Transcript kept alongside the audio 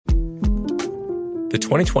The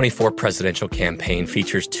 2024 presidential campaign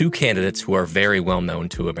features two candidates who are very well known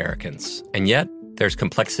to Americans. And yet, there's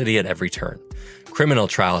complexity at every turn. Criminal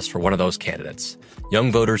trials for one of those candidates. Young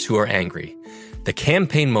voters who are angry. The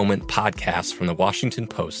Campaign Moment podcast from the Washington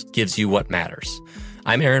Post gives you what matters.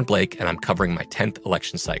 I'm Aaron Blake, and I'm covering my 10th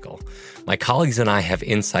election cycle. My colleagues and I have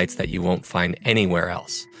insights that you won't find anywhere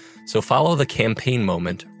else. So follow The Campaign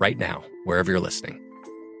Moment right now, wherever you're listening.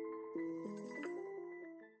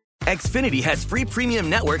 Xfinity has free premium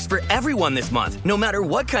networks for everyone this month, no matter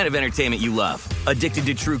what kind of entertainment you love. Addicted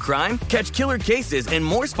to true crime? Catch killer cases and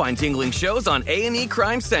more spine-tingling shows on A&E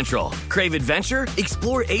Crime Central. Crave adventure?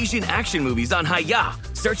 Explore Asian action movies on Hi-YAH.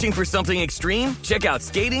 Searching for something extreme? Check out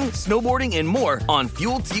skating, snowboarding, and more on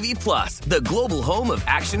Fuel TV Plus, the global home of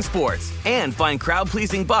action sports. And find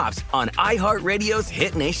crowd-pleasing bops on iHeartRadio's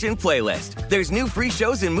Hit Nation playlist. There's new free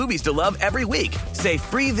shows and movies to love every week. Say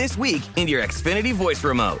free this week in your Xfinity voice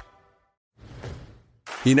remote.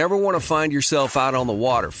 You never want to find yourself out on the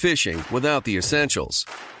water fishing without the essentials.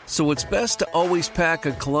 So it's best to always pack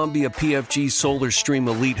a Columbia PFG Solar Stream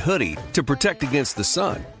Elite hoodie to protect against the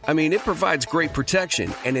sun. I mean, it provides great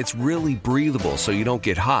protection and it's really breathable so you don't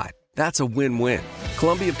get hot. That's a win-win.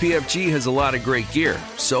 Columbia PFG has a lot of great gear.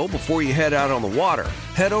 So before you head out on the water,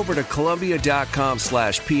 head over to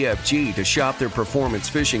Columbia.com/PFG to shop their performance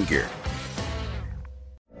fishing gear.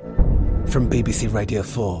 From BBC Radio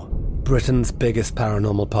 4, Britain's biggest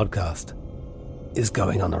paranormal podcast is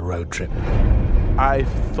going on a road trip. I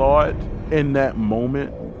thought in that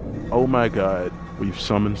moment, oh my God, we've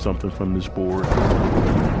summoned something from this board.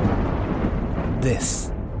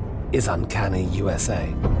 This is Uncanny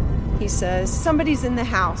USA. He says, somebody's in the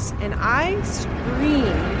house, and I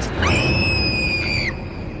screamed.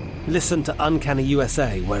 Listen to Uncanny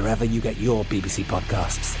USA wherever you get your BBC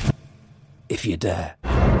podcasts, if you dare.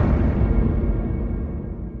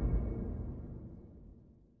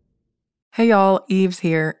 Hey y'all, Eves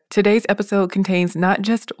here. Today's episode contains not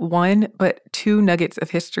just one, but two nuggets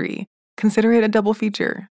of history. Consider it a double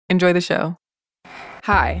feature. Enjoy the show.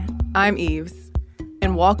 Hi, I'm Eves,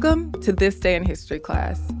 and welcome to This Day in History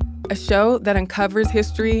class, a show that uncovers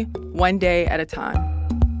history one day at a time.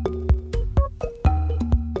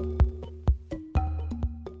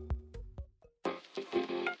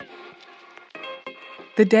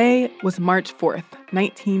 The day was March 4th,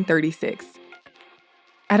 1936.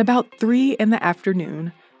 At about 3 in the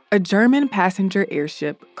afternoon, a German passenger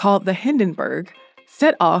airship called the Hindenburg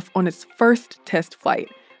set off on its first test flight,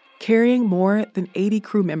 carrying more than 80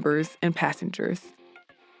 crew members and passengers.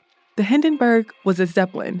 The Hindenburg was a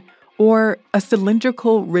Zeppelin, or a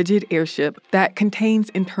cylindrical rigid airship that contains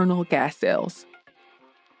internal gas cells.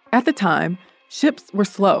 At the time, ships were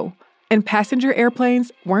slow, and passenger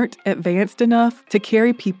airplanes weren't advanced enough to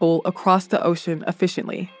carry people across the ocean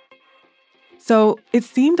efficiently. So it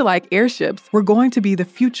seemed like airships were going to be the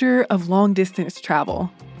future of long-distance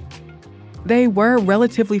travel. They were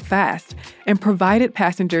relatively fast and provided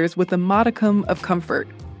passengers with a modicum of comfort.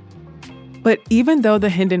 But even though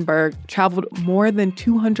the Hindenburg traveled more than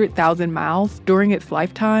 200,000 miles during its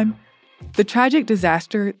lifetime, the tragic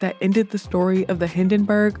disaster that ended the story of the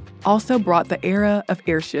Hindenburg also brought the era of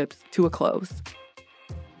airships to a close.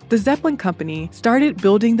 The Zeppelin Company started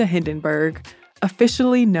building the Hindenburg,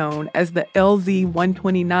 officially known as the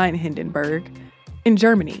LZ-129 Hindenburg, in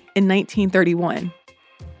Germany in 1931.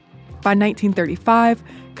 By 1935,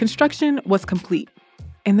 construction was complete,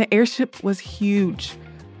 and the airship was huge.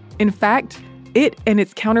 In fact, it and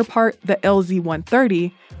its counterpart, the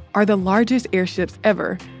LZ-130, are the largest airships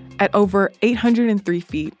ever, at over 803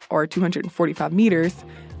 feet, or 245 meters,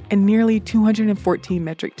 and nearly 214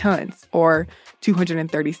 metric tons, or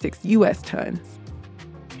 236 U.S. tons.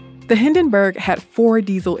 The Hindenburg had 4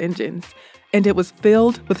 diesel engines, and it was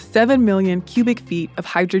filled with 7 million cubic feet of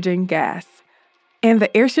hydrogen gas. And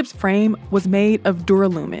the airship's frame was made of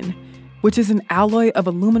duralumin, which is an alloy of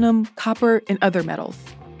aluminum, copper, and other metals.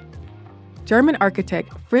 German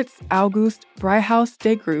architect Fritz August Breihaus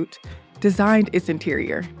de Groot designed its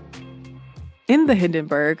interior. In the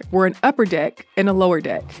Hindenburg were an upper deck and a lower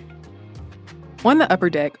deck. On the upper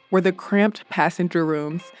deck were the cramped passenger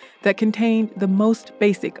rooms that contained the most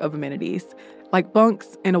basic of amenities, like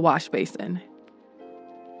bunks and a wash basin.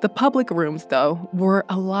 The public rooms, though, were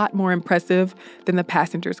a lot more impressive than the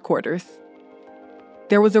passengers' quarters.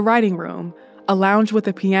 There was a writing room, a lounge with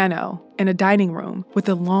a piano, and a dining room with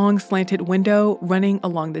a long slanted window running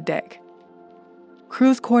along the deck.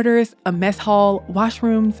 Crew's quarters, a mess hall,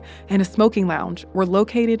 washrooms, and a smoking lounge were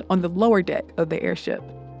located on the lower deck of the airship.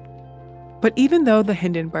 But even though the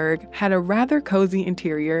Hindenburg had a rather cozy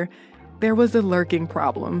interior, there was a lurking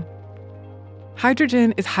problem.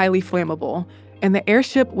 Hydrogen is highly flammable, and the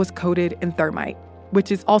airship was coated in thermite,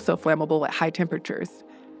 which is also flammable at high temperatures.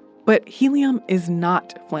 But helium is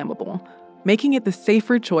not flammable, making it the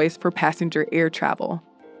safer choice for passenger air travel.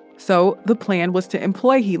 So the plan was to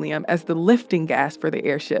employ helium as the lifting gas for the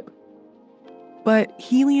airship. But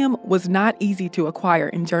helium was not easy to acquire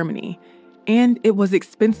in Germany, and it was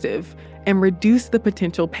expensive and reduced the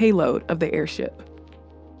potential payload of the airship.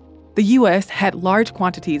 The U.S. had large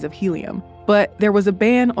quantities of helium, but there was a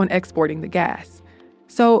ban on exporting the gas.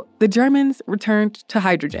 So the Germans returned to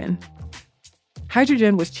hydrogen.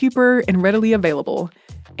 Hydrogen was cheaper and readily available,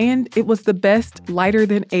 and it was the best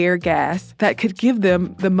lighter-than-air gas that could give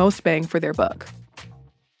them the most bang for their buck.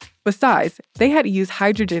 Besides, they had used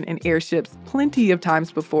hydrogen in airships plenty of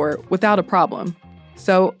times before without a problem.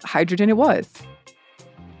 So hydrogen it was.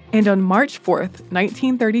 And on March 4th,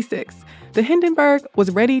 1936, the Hindenburg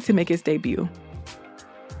was ready to make its debut.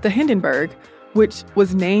 The Hindenburg, which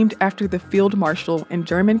was named after the field marshal and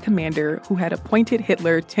German commander who had appointed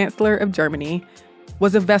Hitler Chancellor of Germany,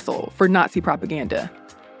 was a vessel for Nazi propaganda.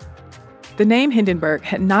 The name Hindenburg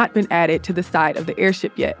had not been added to the side of the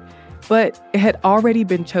airship yet, but it had already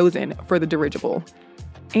been chosen for the dirigible.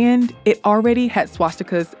 And it already had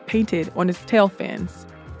swastikas painted on its tail fins.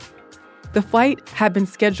 The flight had been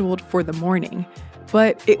scheduled for the morning,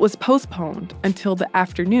 but it was postponed until the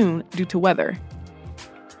afternoon due to weather.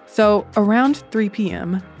 So around 3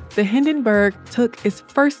 p.m., the Hindenburg took its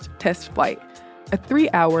first test flight, a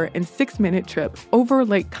 3-hour and 6-minute trip over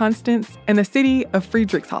Lake Constance and the city of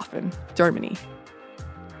Friedrichshafen, Germany.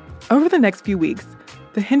 Over the next few weeks,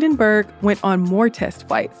 the Hindenburg went on more test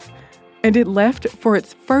flights, and it left for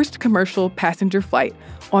its first commercial passenger flight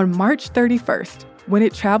on March 31st, when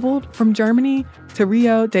it traveled from Germany to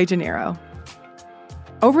Rio de Janeiro.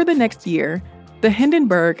 Over the next year, the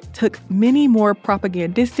Hindenburg took many more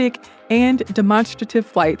propagandistic and demonstrative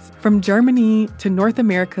flights from Germany to North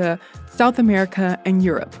America, South America, and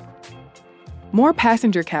Europe. More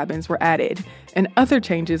passenger cabins were added, and other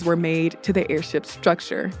changes were made to the airship's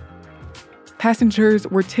structure. Passengers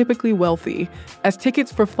were typically wealthy, as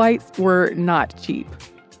tickets for flights were not cheap.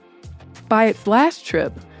 By its last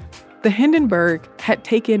trip, the Hindenburg had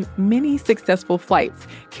taken many successful flights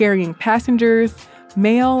carrying passengers,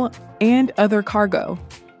 mail, and other cargo.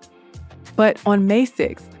 But on May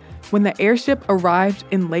 6th, when the airship arrived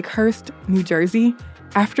in Lakehurst, New Jersey,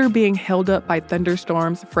 after being held up by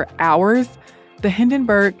thunderstorms for hours, the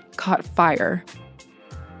Hindenburg caught fire.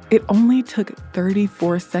 It only took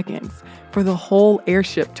 34 seconds for the whole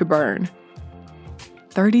airship to burn.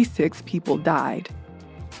 36 people died.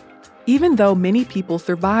 Even though many people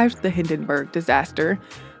survived the Hindenburg disaster,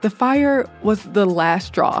 the fire was the last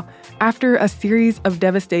straw after a series of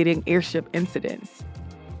devastating airship incidents.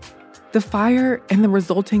 The fire and the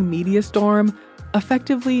resulting media storm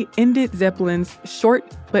effectively ended Zeppelin's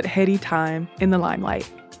short but heady time in the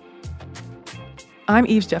limelight. I'm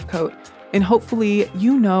Eve Jeffcoat, and hopefully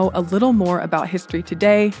you know a little more about history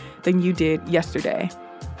today than you did yesterday.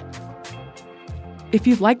 If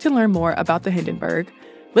you'd like to learn more about the Hindenburg,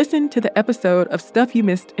 listen to the episode of Stuff You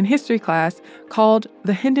Missed in History Class called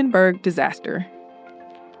The Hindenburg Disaster.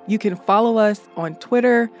 You can follow us on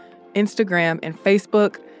Twitter, Instagram, and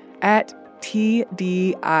Facebook at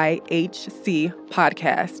TDIHC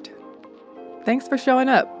Podcast. Thanks for showing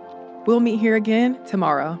up. We'll meet here again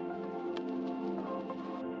tomorrow.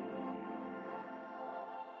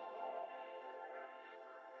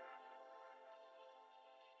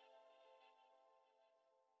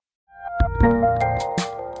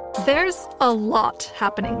 There's a lot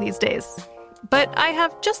happening these days, but I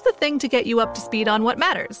have just the thing to get you up to speed on what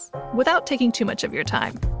matters, without taking too much of your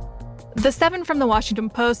time. The 7 from the Washington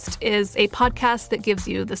Post is a podcast that gives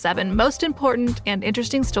you the 7 most important and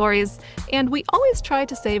interesting stories, and we always try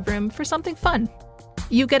to save room for something fun.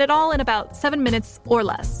 You get it all in about 7 minutes or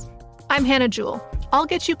less. I'm Hannah Jewell. I'll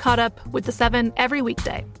get you caught up with the 7 every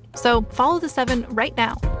weekday, so follow the 7 right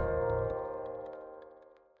now.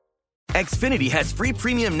 Xfinity has free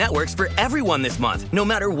premium networks for everyone this month, no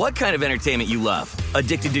matter what kind of entertainment you love.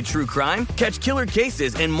 Addicted to true crime? Catch killer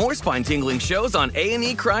cases and more spine-tingling shows on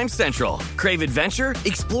A&E Crime Central. Crave adventure?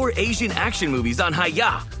 Explore Asian action movies on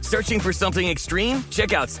Hi-YAH. Searching for something extreme?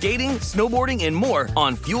 Check out skating, snowboarding, and more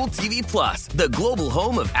on Fuel TV Plus, the global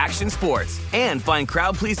home of action sports. And find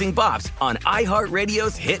crowd-pleasing bops on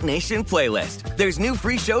iHeartRadio's Hit Nation playlist. There's new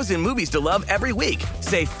free shows and movies to love every week.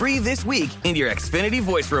 Say free this week in your Xfinity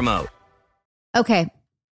voice remote. Okay,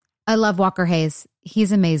 I love Walker Hayes.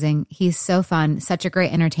 He's amazing. He's so fun, such a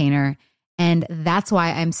great entertainer. And that's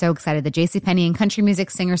why I'm so excited that JCPenney and country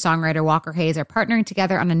music singer-songwriter Walker Hayes are partnering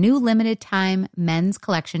together on a new limited-time men's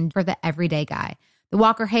collection for the everyday guy. The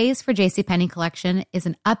Walker Hayes for JCPenney collection is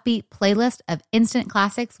an upbeat playlist of instant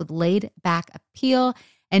classics with laid-back appeal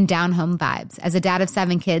and down-home vibes. As a dad of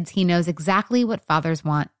 7 kids, he knows exactly what fathers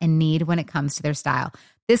want and need when it comes to their style.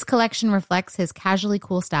 This collection reflects his casually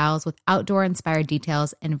cool styles with outdoor-inspired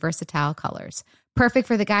details and versatile colors. Perfect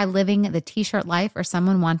for the guy living the t-shirt life or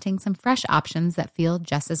someone wanting some fresh options that feel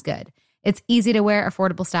just as good. It's easy to wear,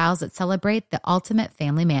 affordable styles that celebrate the ultimate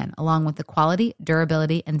family man, along with the quality,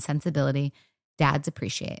 durability, and sensibility dads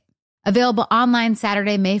appreciate. Available online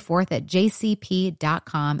Saturday, May 4th at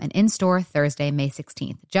jcp.com and in-store Thursday, May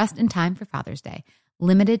 16th, just in time for Father's Day.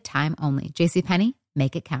 Limited time only. JCPenney,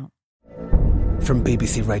 make it count. From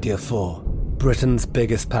BBC Radio 4, Britain's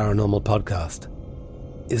biggest paranormal podcast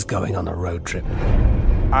is going on a road trip.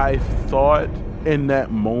 I thought in that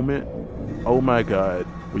moment, oh my God,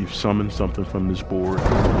 we've summoned something from this board.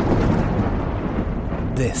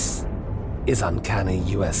 This is Uncanny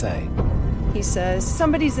USA. He says,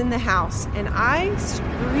 somebody's in the house, and I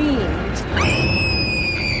screamed.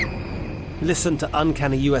 Listen to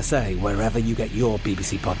Uncanny USA wherever you get your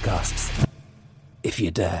BBC podcasts, if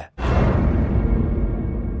you dare.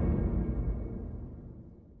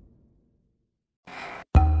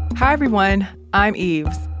 Hi everyone, I'm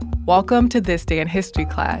Eves. Welcome to This Day in History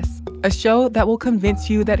class, a show that will convince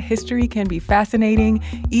you that history can be fascinating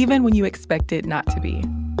even when you expect it not to be.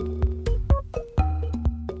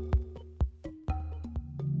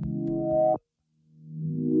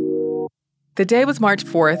 The day was March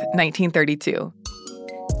 4th, 1932.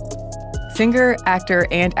 Singer, actor,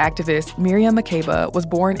 and activist Miriam Makeba was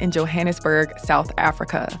born in Johannesburg, South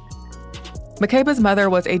Africa. Makeba's mother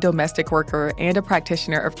was a domestic worker and a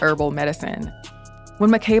practitioner of herbal medicine.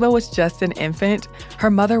 When Makeba was just an infant,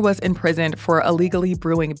 her mother was imprisoned for illegally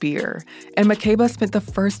brewing beer, and Makeba spent the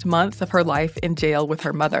first months of her life in jail with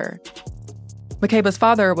her mother. Makeba's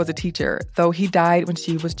father was a teacher, though he died when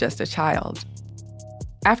she was just a child.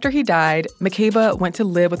 After he died, Makeba went to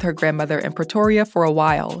live with her grandmother in Pretoria for a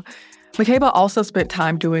while. Makeba also spent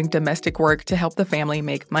time doing domestic work to help the family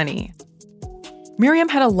make money. Miriam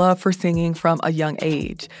had a love for singing from a young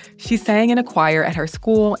age. She sang in a choir at her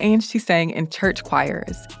school, and she sang in church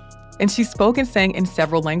choirs. And she spoke and sang in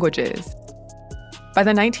several languages. By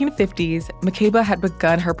the 1950s, Makeba had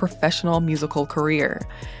begun her professional musical career.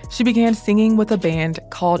 She began singing with a band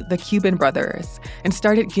called the Cuban Brothers and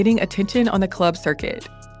started getting attention on the club circuit.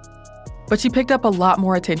 But she picked up a lot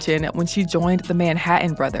more attention when she joined the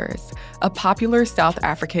Manhattan Brothers, a popular South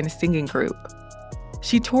African singing group.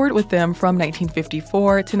 She toured with them from 1954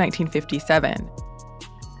 to 1957.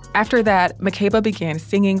 After that, Makeba began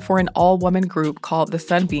singing for an all-woman group called the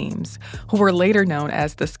Sunbeams, who were later known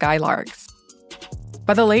as the Skylarks.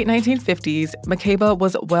 By the late 1950s, Makeba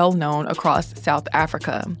was well known across South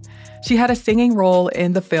Africa. She had a singing role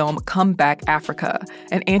in the film Come Back Africa,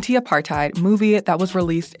 an anti-apartheid movie that was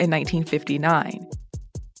released in 1959.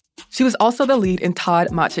 She was also the lead in Todd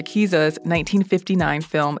Matshikisa's 1959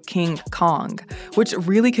 film King Kong, which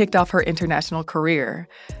really kicked off her international career.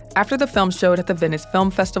 After the film showed at the Venice Film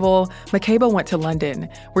Festival, Makeba went to London,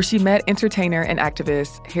 where she met entertainer and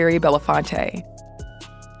activist Harry Belafonte.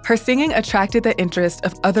 Her singing attracted the interest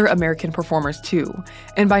of other American performers too,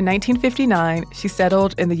 and by 1959, she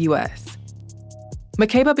settled in the U.S.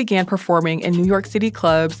 Makeba began performing in New York City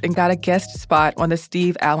clubs and got a guest spot on The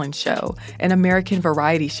Steve Allen Show, an American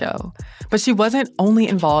variety show. But she wasn't only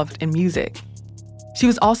involved in music. She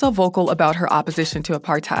was also vocal about her opposition to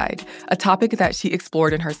apartheid, a topic that she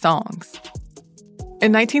explored in her songs.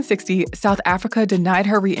 In 1960, South Africa denied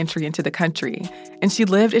her re-entry into the country, and she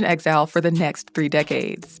lived in exile for the next 3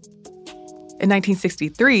 decades. In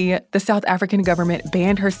 1963, the South African government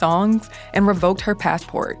banned her songs and revoked her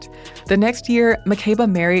passport. The next year, Makeba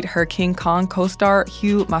married her King Kong co-star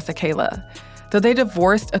Hugh Masekela. Though they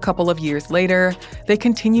divorced a couple of years later, they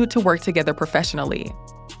continued to work together professionally.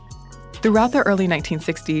 Throughout the early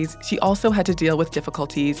 1960s, she also had to deal with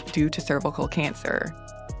difficulties due to cervical cancer.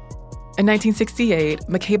 In 1968,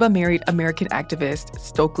 Makeba married American activist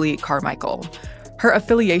Stokely Carmichael. Her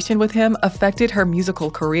affiliation with him affected her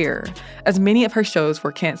musical career, as many of her shows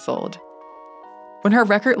were canceled. When her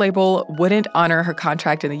record label wouldn't honor her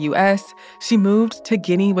contract in the U.S., she moved to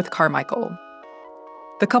Guinea with Carmichael.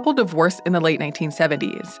 The couple divorced in the late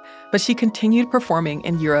 1970s, but she continued performing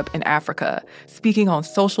in Europe and Africa, speaking on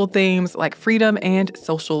social themes like freedom and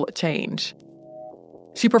social change.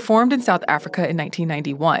 She performed in South Africa in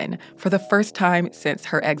 1991 for the first time since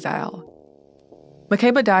her exile.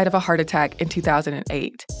 Makeba died of a heart attack in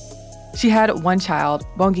 2008. She had one child,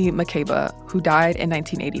 Bongi Makeba, who died in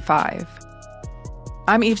 1985.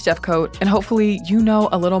 I'm Eve Jeffcoat, and hopefully you know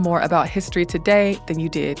a little more about history today than you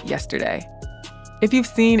did yesterday. If you've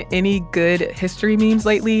seen any good history memes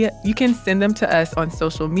lately, you can send them to us on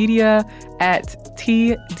social media at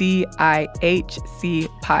TDIHC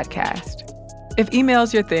Podcast. If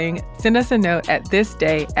email's your thing, send us a note at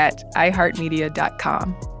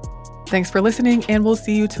thisday@iheartmedia.com. Thanks for listening, and we'll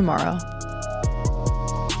see you tomorrow.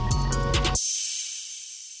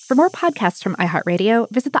 For more podcasts from iHeartRadio,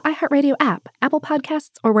 visit the iHeartRadio app, Apple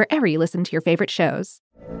Podcasts, or wherever you listen to your favorite shows.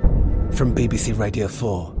 From BBC Radio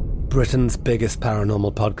 4, Britain's biggest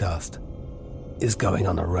paranormal podcast is going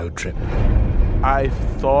on a road trip. I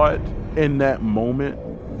thought in that moment,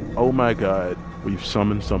 oh my God, we've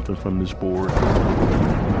summoned something from this board.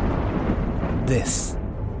 This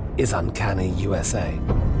is Uncanny USA.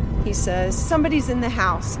 He says, somebody's in the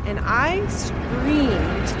house, and I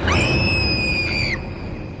screamed.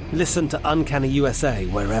 Listen to Uncanny USA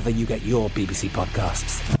wherever you get your BBC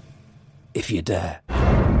podcasts, if you dare.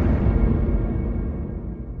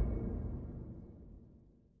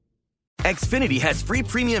 Xfinity has free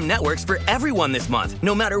premium networks for everyone this month,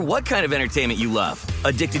 no matter what kind of entertainment you love.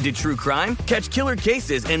 Addicted to true crime? Catch killer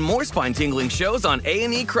cases and more spine-tingling shows on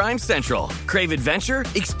A&E Crime Central. Crave adventure?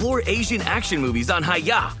 Explore Asian action movies on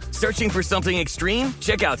Hi-YAH. Searching for something extreme?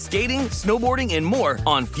 Check out skating, snowboarding, and more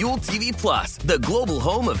on Fuel TV Plus, the global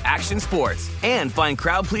home of action sports. And find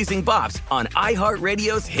crowd-pleasing bops on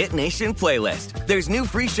iHeartRadio's Hit Nation playlist. There's new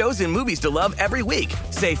free shows and movies to love every week.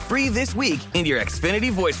 Say free this week in your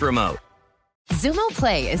Xfinity voice remote. Xumo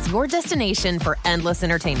Play is your destination for endless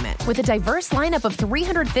entertainment. With a diverse lineup of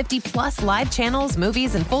 350-plus live channels,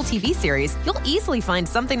 movies, and full TV series, you'll easily find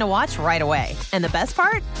something to watch right away. And the best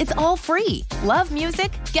part? It's all free. Love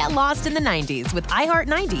music? Get lost in the 90s with iHeart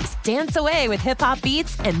 90s, dance away with hip-hop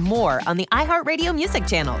beats, and more on the iHeartRadio music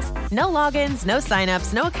channels. No logins, no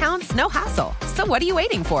signups, no accounts, no hassle. So what are you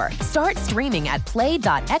waiting for? Start streaming at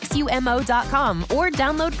play.xumo.com or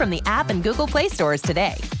download from the app and Google Play stores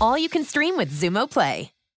today. All you can stream with Xumo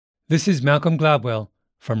Play. This is Malcolm Gladwell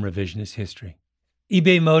from Revisionist History.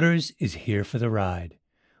 eBay Motors is here for the ride.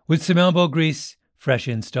 With some elbow grease, fresh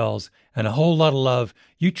installs, and a whole lot of love,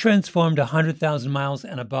 you transformed 100,000 miles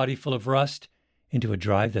and a body full of rust into a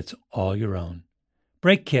drive that's all your own.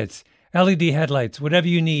 Brake kits, LED headlights, whatever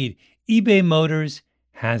you need, eBay Motors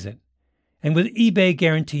has it. And with eBay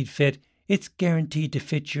Guaranteed Fit, it's guaranteed to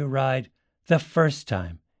fit your ride the first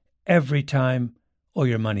time, every time, or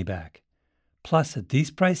your money back. Plus, at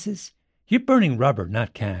these prices, you're burning rubber,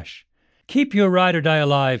 not cash. Keep your ride or die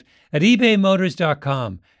alive at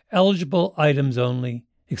ebaymotors.com. Eligible items only.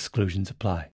 Exclusions apply.